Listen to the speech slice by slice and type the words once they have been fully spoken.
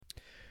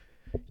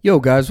Yo,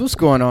 guys, what's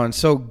going on?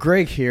 So,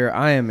 Greg here.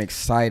 I am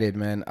excited,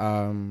 man.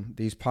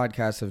 These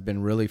podcasts have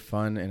been really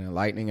fun and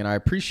enlightening, and I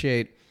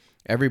appreciate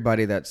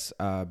everybody that's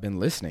been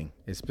listening.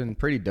 It's been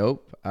pretty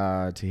dope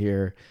to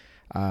hear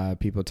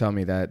people tell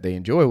me that they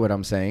enjoy what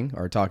I'm saying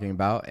or talking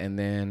about, and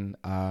then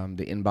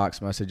the inbox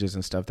messages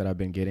and stuff that I've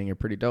been getting are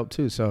pretty dope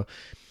too. So,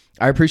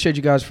 I appreciate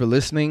you guys for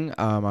listening.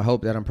 I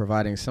hope that I'm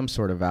providing some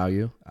sort of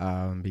value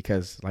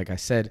because, like I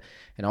said,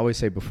 and I always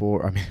say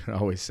before, I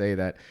always say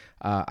that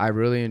I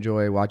really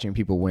enjoy watching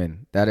people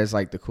win. That is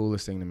like the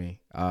coolest thing to me.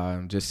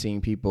 Just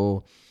seeing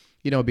people,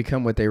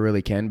 become what they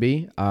really can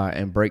be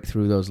and break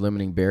through those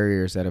limiting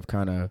barriers that have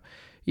kind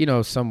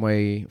of, some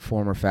way,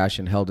 form, or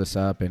fashion held us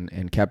up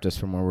and kept us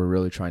from where we're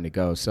really trying to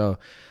go. So,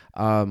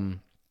 man,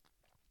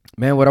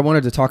 what I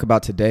wanted to talk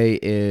about today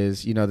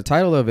is, the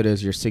title of it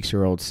is Your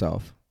 6-Year-Old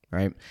Self.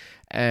 Right.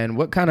 And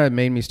what kind of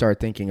made me start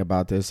thinking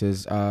about this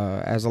is,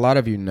 as a lot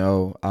of you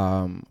know,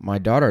 my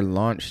daughter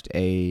launched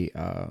a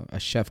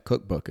chef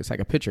cookbook. It's like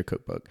a picture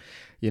cookbook,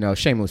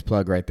 shameless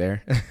plug right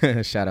there.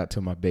 Shout out to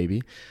my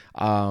baby.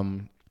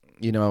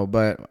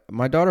 But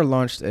my daughter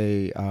launched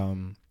a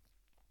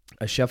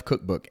chef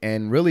cookbook.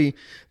 And really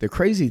the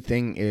crazy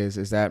thing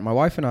is that my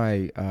wife and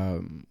I,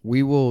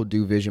 we will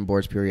do vision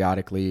boards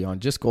periodically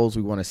on just goals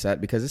we want to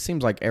set, because it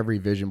seems like every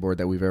vision board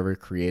that we've ever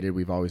created,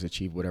 we've always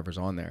achieved whatever's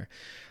on there.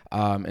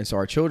 And so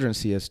our children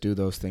see us do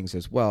those things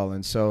as well.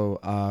 And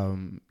so,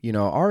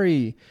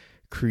 Ari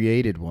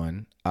created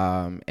one.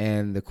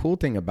 And the cool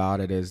thing about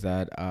it is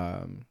that,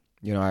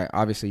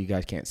 obviously you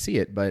guys can't see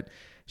it, but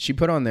she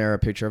put on there a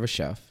picture of a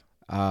chef.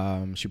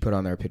 She put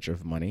on there a picture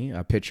of money,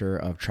 a picture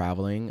of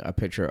traveling, a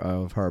picture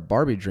of her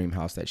Barbie dream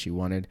house that she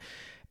wanted,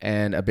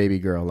 and a baby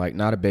girl, like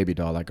not a baby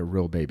doll, like a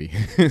real baby.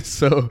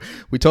 So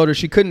we told her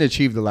she couldn't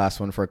achieve the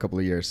last one for a couple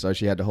of years, so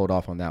she had to hold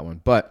off on that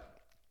one. But,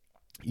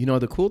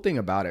 the cool thing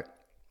about it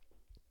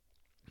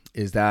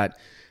is that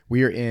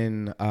we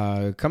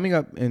are coming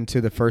up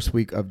into the first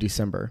week of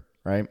December,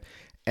 right?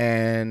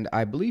 And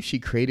I believe she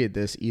created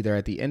this either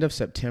at the end of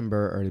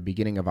September or the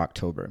beginning of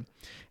October.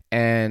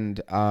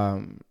 And,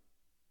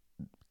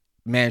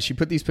 man, she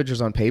put these pictures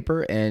on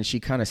paper and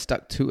she kind of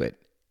stuck to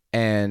it.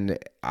 And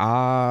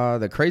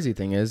the crazy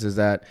thing is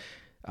that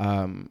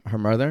her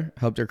mother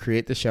helped her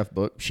create the chef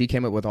book. She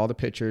came up with all the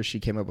pictures. She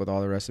came up with all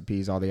the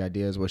recipes, all the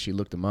ideas. Well, she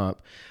looked them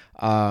up.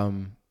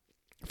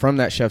 From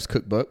that chef's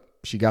cookbook,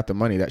 she got the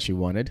money that she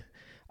wanted.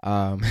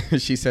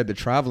 She said the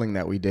traveling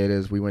that we did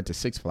is we went to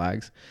Six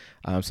Flags.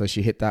 So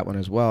she hit that one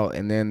as well.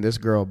 And then this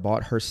girl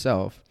bought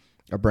herself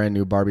a brand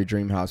new Barbie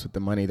dream house with the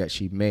money that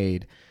she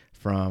made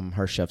from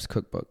her chef's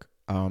cookbook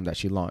that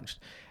she launched.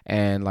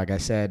 And like I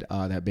said,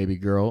 that baby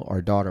girl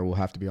or daughter will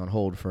have to be on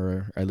hold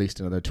for at least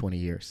another 20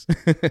 years.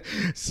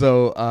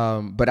 So,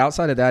 but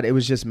outside of that, it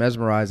was just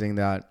mesmerizing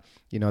that,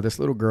 this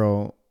little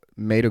girl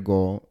made a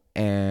goal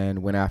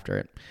and went after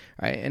it.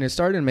 Right. And it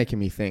started making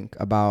me think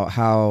about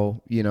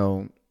how,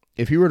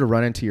 if you were to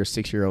run into your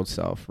 6-year-old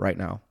self right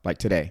now, like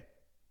today,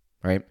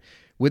 right,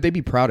 would they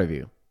be proud of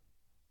you?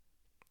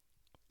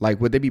 Like,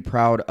 would they be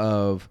proud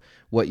of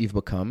what you've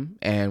become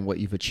and what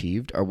you've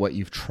achieved or what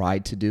you've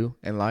tried to do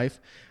in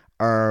life?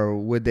 Or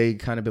would they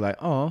kind of be like,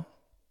 oh,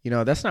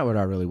 that's not what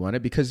I really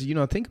wanted? Because,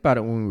 think about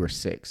it when we were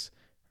 6,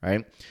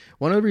 right?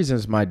 One of the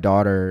reasons my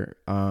daughter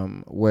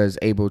was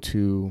able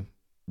to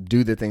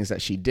do the things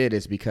that she did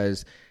is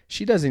because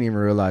she doesn't even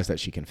realize that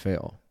she can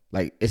fail.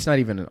 Like, it's not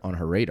even on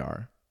her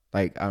radar.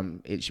 Like,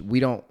 we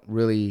don't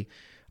really,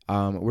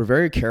 we're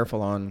very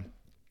careful on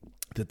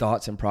the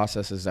thoughts and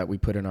processes that we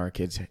put in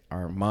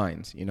our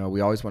minds.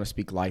 We always want to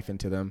speak life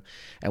into them,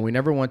 and we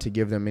never want to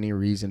give them any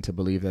reason to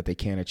believe that they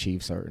can't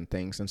achieve certain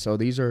things. And so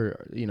these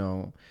are,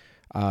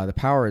 the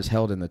power is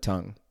held in the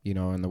tongue,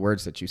 in the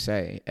words that you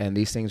say. And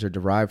these things are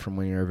derived from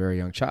when you're a very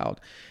young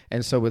child.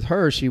 And so with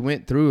her, she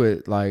went through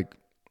it like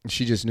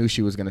she just knew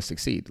she was going to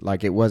succeed.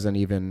 Like, it wasn't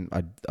even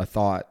a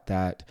thought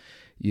that,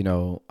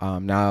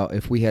 now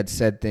if we had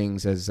said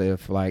things as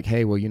if like,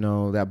 hey,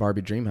 well, that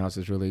Barbie dream house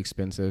is really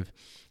expensive.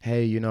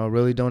 Hey,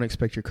 really don't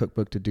expect your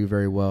cookbook to do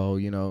very well.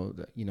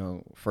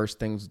 First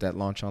things that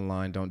launch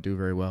online don't do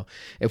very well.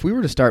 If we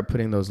were to start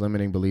putting those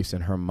limiting beliefs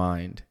in her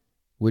mind,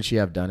 would she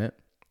have done it?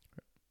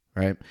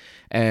 Right.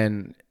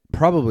 And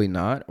probably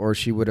not, or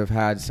she would have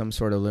had some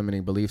sort of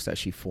limiting beliefs that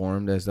she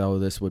formed as though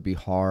this would be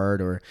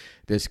hard, or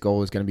this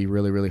goal is going to be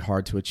really, really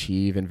hard to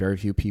achieve and very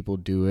few people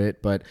do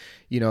it. But,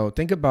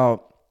 think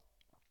about,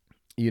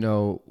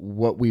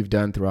 what we've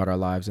done throughout our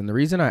lives. And the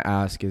reason I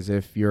ask is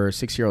if your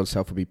 6-year-old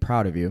self would be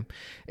proud of you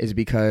is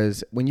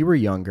because when you were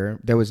younger,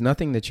 there was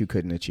nothing that you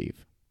couldn't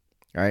achieve.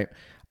 Right.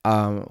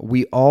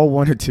 We all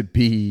wanted to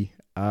be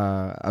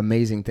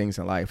amazing things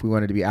in life. We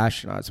wanted to be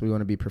astronauts. We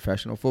wanted to be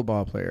professional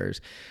football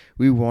players.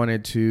 We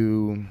wanted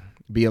to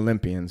be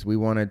Olympians. We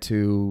wanted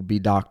to be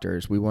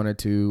doctors. We wanted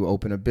to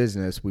open a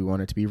business. We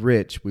wanted to be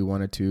rich. We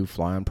wanted to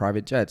fly on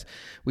private jets.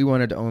 We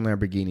wanted to own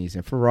Lamborghinis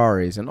and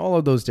Ferraris and all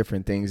of those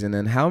different things. And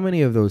then how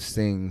many of those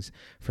things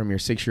from your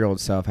 6-year-old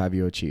self have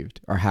you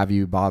achieved or have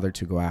you bothered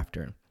to go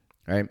after?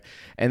 Right.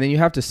 And then you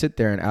have to sit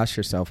there and ask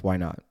yourself, why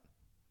not?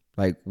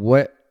 Like,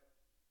 what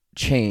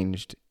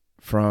changed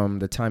from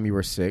the time you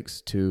were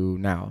 6 to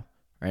now,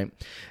 right?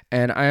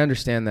 And I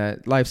understand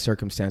that life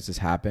circumstances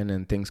happen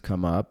and things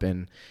come up,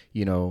 and,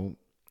 you know,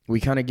 we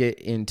kind of get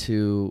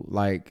into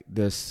like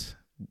this.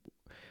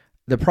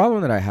 The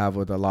problem that I have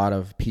with a lot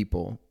of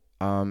people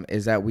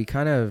is that we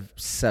kind of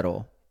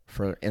settle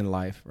for in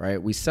life,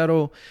 right? We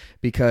settle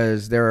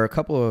because there are a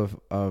couple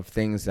of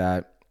things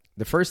that,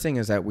 the first thing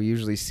is that we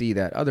usually see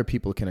that other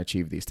people can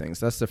achieve these things.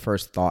 That's the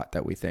first thought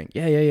that we think.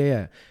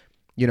 Yeah.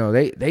 You know,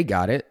 they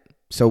got it.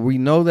 So we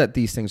know that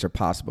these things are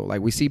possible.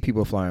 Like we see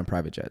people fly on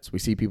private jets. We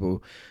see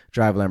people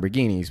drive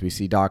Lamborghinis. We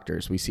see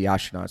doctors. We see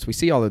astronauts. We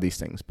see all of these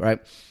things, right?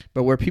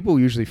 But where people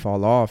usually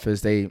fall off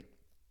is they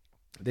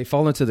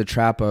fall into the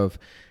trap of,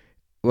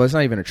 well, it's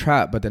not even a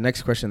trap, but the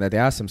next question that they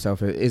ask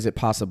themselves is it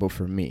possible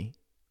for me?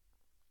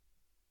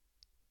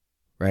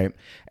 Right?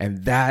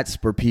 And that's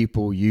where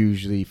people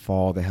usually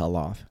fall the hell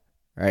off,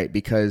 right?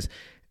 Because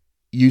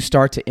you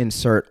start to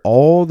insert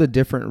all the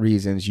different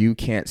reasons you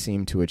can't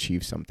seem to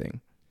achieve something.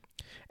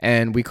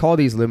 And we call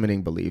these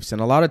limiting beliefs. And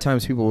a lot of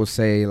times people will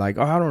say like,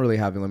 oh, I don't really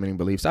have limiting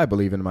beliefs. I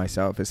believe in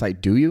myself. It's like,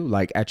 do you?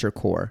 Like at your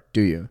core,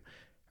 do you?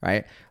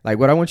 Right? Like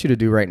what I want you to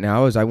do right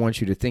now is I want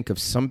you to think of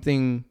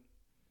something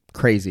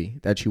crazy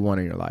that you want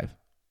in your life.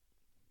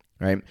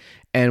 Right?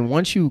 And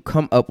once you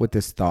come up with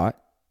this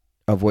thought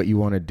of what you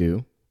want to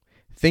do,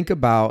 think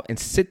about and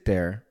sit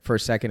there for a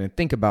second and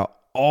think about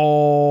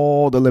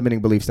all the limiting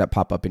beliefs that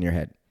pop up in your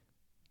head.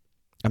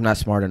 I'm not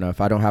smart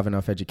enough. I don't have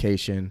enough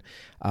education.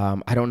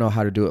 I don't know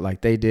how to do it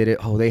like they did it.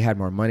 Oh, they had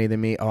more money than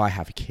me. Oh, I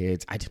have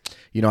kids. I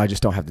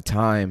just don't have the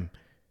time.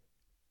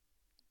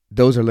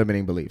 Those are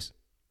limiting beliefs,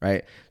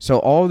 right? So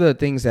all the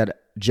things that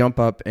jump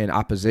up in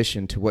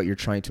opposition to what you're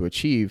trying to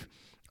achieve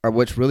are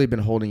what's really been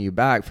holding you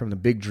back from the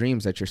big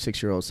dreams that your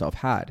 6-year-old self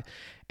had.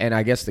 And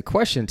I guess the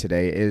question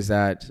today is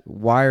that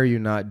why are you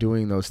not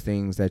doing those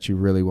things that you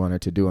really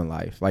wanted to do in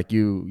life? Like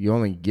you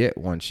only get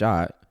one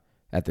shot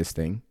at this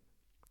thing.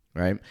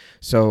 Right?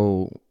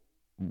 So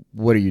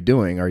what are you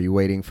doing? Are you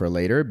waiting for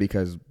later?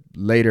 Because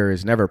later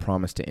is never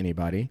promised to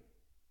anybody,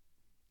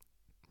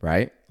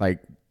 right?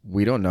 Like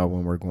we don't know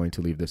when we're going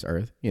to leave this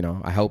earth. You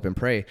know, I hope and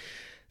pray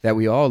that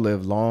we all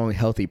live long,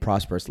 healthy,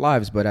 prosperous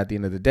lives. But at the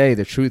end of the day,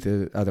 the truth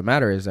of the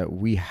matter is that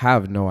we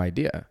have no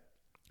idea,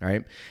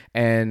 right?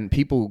 And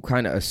people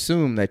kind of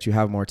assume that you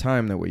have more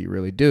time than what you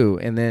really do.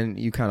 And then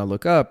you kind of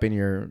look up and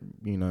you're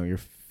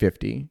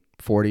 50,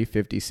 40,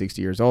 50,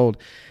 60 years old,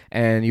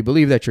 and you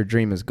believe that your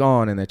dream is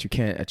gone and that you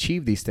can't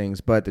achieve these things.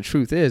 But the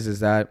truth is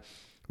that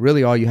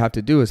really all you have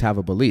to do is have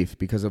a belief,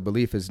 because a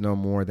belief is no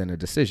more than a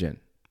decision,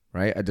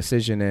 right? A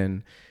decision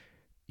in,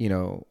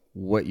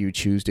 what you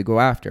choose to go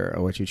after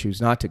or what you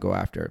choose not to go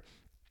after.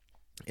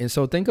 And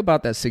so think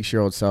about that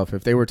 6-year-old self.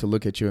 If they were to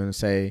look at you and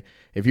say,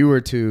 if you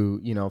were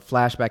to,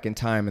 flash back in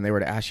time and they were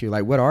to ask you,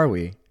 like, what are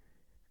we?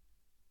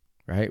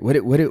 Right? What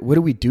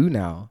do we do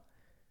now?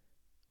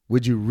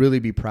 Would you really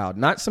be proud?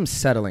 Not some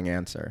settling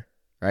answer,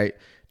 right?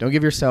 Don't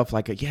give yourself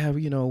like I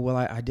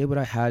did what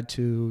I had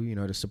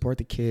to support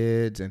the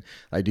kids. And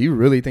like, do you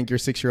really think your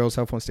 6-year-old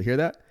self wants to hear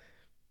that?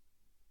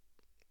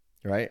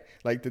 Right?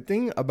 Like the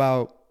thing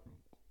about,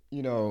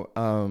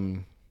 the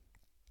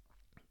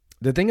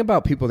thing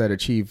about people that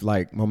achieve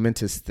like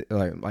momentous,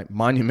 like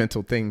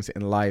monumental things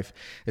in life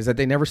is that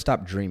they never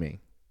stop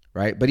dreaming.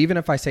 Right. But even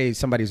if I say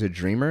somebody's a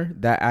dreamer,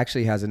 that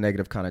actually has a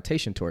negative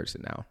connotation towards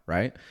it now.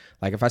 Right.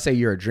 Like if I say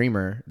you're a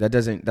dreamer,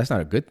 that's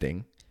not a good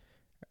thing.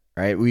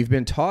 Right. We've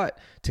been taught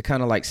to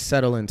kind of like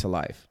settle into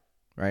life.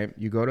 Right.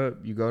 You go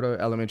to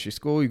elementary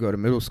school, you go to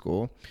middle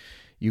school,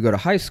 you go to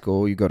high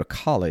school, you go to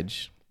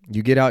college,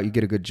 you get out, you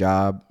get a good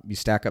job, you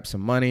stack up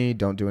some money,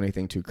 don't do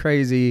anything too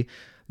crazy,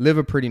 live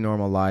a pretty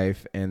normal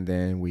life, and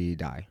then we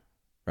die.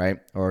 Right?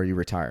 Or you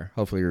retire.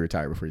 Hopefully you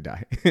retire before you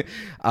die.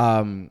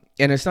 And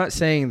it's not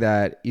saying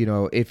that,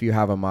 if you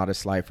have a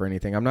modest life or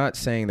anything, I'm not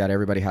saying that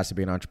everybody has to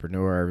be an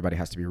entrepreneur, everybody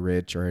has to be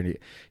rich or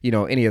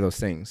any of those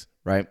things.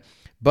 Right.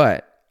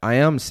 But I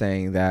am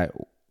saying that,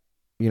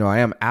 I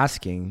am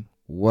asking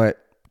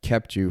what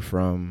kept you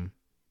from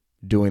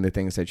doing the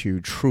things that you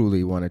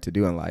truly wanted to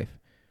do in life.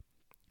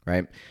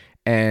 Right.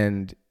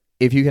 And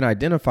if you can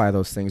identify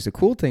those things, the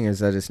cool thing is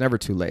that it's never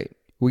too late.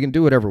 We can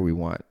do whatever we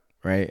want.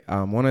 Right.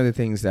 One of the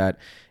things that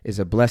is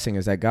a blessing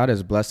is that God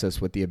has blessed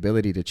us with the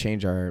ability to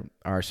change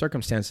our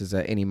circumstances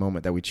at any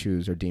moment that we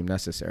choose or deem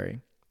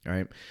necessary.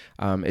 Right.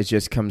 It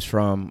just comes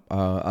from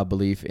a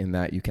belief in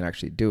that you can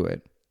actually do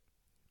it.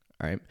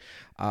 Right.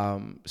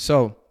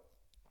 So,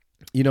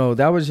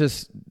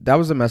 that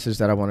was the message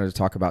that I wanted to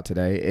talk about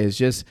today, is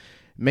just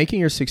making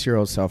your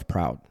 6-year-old self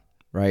proud.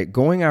 Right.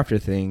 Going after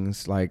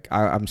things like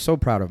I'm so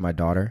proud of my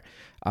daughter,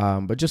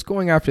 but just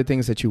going after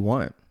things that you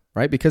want.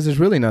 Right? Because there's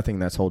really nothing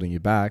that's holding you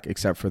back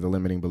except for the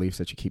limiting beliefs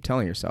that you keep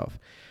telling yourself.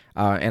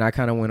 And I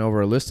kind of went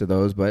over a list of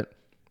those, but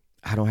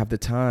I don't have the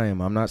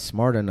time. I'm not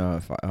smart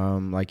enough.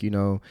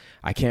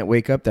 I can't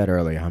wake up that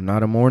early. I'm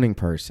not a morning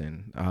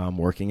person.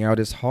 Working out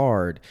is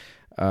hard.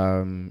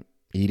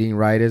 Eating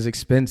right is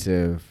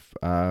expensive.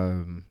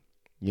 Well,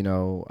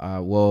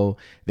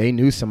 they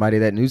knew somebody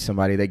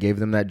that gave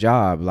them that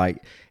job.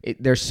 Like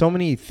there's so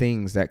many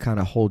things that kind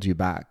of hold you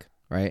back.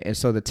 right? And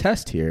so the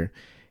test here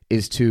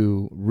is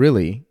to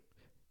really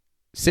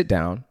sit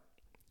down,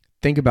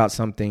 think about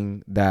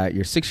something that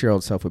your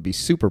 6-year-old self would be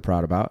super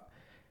proud about,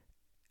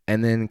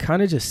 and then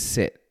kind of just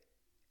sit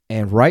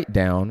and write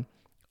down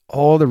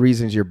all the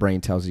reasons your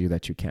brain tells you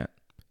that you can't.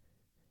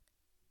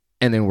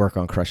 And then work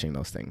on crushing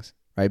those things,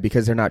 right?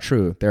 Because they're not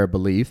true. They're a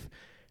belief,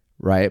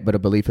 right? But a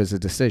belief is a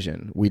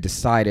decision. We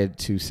decided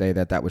to say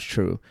that that was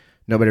true.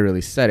 Nobody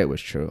really said it was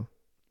true.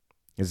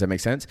 Does that make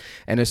sense?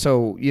 And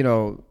so,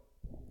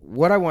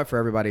 what I want for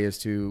everybody is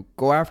to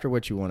go after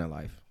what you want in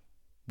life.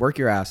 Work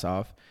your ass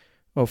off.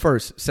 Well,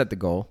 first, set the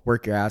goal,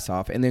 work your ass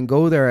off, and then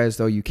go there as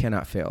though you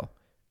cannot fail,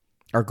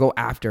 or go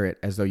after it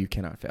as though you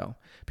cannot fail.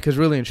 Because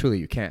really and truly,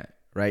 you can't,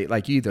 right?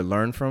 Like, you either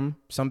learn from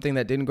something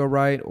that didn't go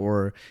right,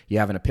 or you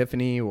have an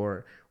epiphany,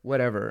 or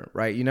whatever,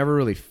 right? You never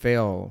really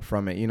fail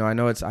from it. I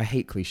know I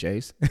hate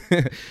cliches,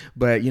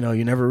 but you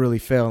never really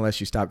fail unless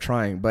you stop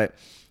trying. But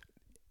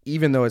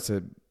even though it's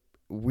a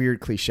weird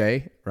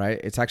cliche, right?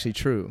 It's actually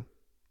true,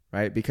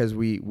 right? Because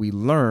we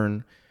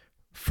learn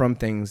from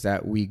things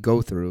that we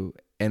go through,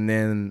 and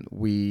then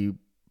we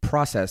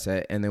process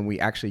it, and then we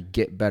actually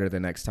get better the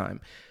next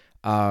time.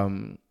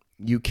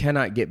 You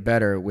cannot get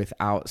better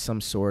without some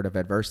sort of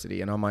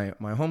adversity. And on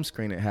my home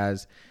screen, it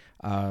has,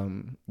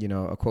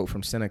 a quote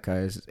from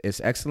Seneca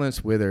is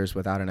excellence withers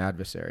without an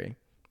adversary,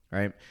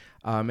 right?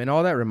 And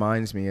all that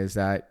reminds me is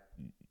that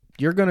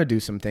you're going to do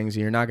some things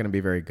and you're not going to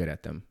be very good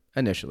at them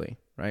initially,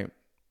 right?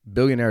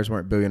 Billionaires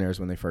weren't billionaires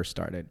when they first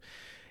started.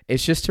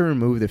 It's just to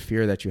remove the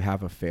fear that you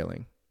have of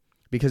failing.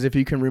 Because if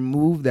you can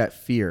remove that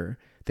fear,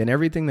 then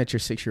everything that your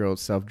 6-year-old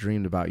self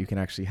dreamed about, you can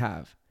actually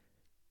have.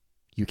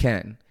 You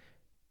can.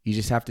 You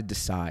just have to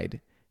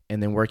decide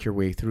and then work your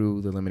way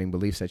through the limiting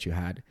beliefs that you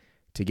had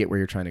to get where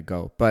you're trying to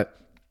go. But,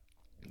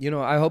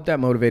 I hope that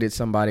motivated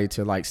somebody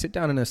to sit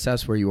down and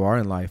assess where you are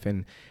in life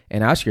and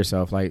ask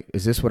yourself,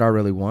 is this what I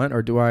really want,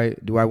 or do I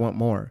want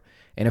more?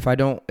 And if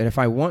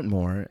I want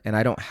more and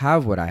I don't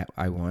have what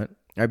I want,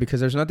 right? Because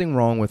there's nothing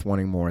wrong with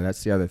wanting more.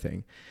 That's the other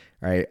thing,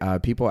 right?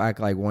 People act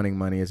like wanting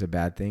money is a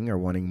bad thing, or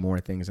wanting more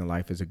things in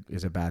life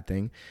is a bad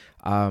thing.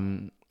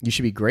 You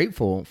should be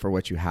grateful for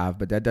what you have,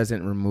 but that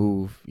doesn't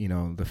remove,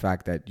 the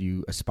fact that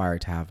you aspire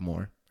to have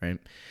more, right?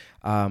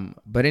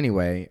 But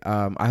anyway,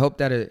 I hope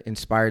that it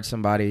inspired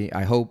somebody.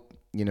 I hope,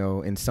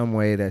 in some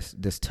way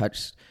this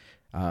touched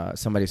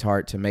somebody's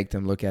heart to make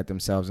them look at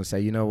themselves and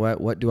say,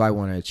 what do I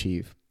want to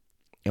achieve?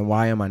 And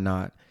why am I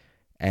not?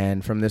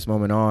 And from this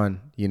moment on,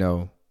 I'm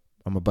going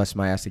to bust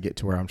my ass to get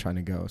to where I'm trying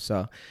to go.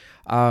 So,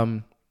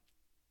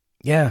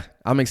 yeah,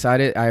 I'm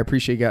excited. I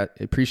appreciate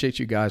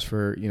you guys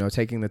for,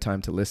 taking the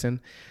time to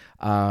listen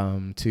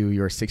to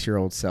your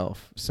 6-year-old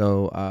self.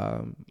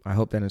 So I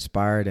hope that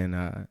inspired,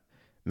 and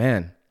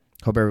man,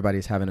 hope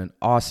everybody's having an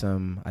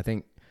awesome, I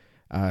think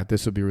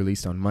this will be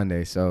released on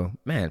Monday. So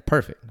man,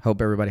 perfect.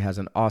 Hope everybody has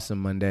an awesome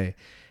Monday.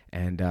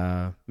 And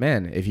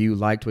man, if you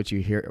liked what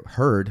you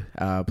heard,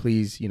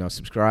 please,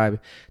 subscribe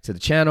to the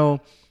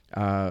channel.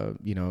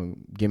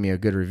 Give me a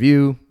good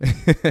review,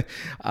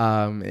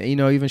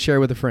 even share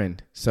with a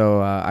friend.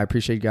 So I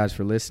appreciate you guys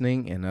for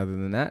listening. And other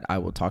than that, I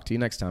will talk to you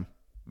next time.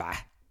 Bye.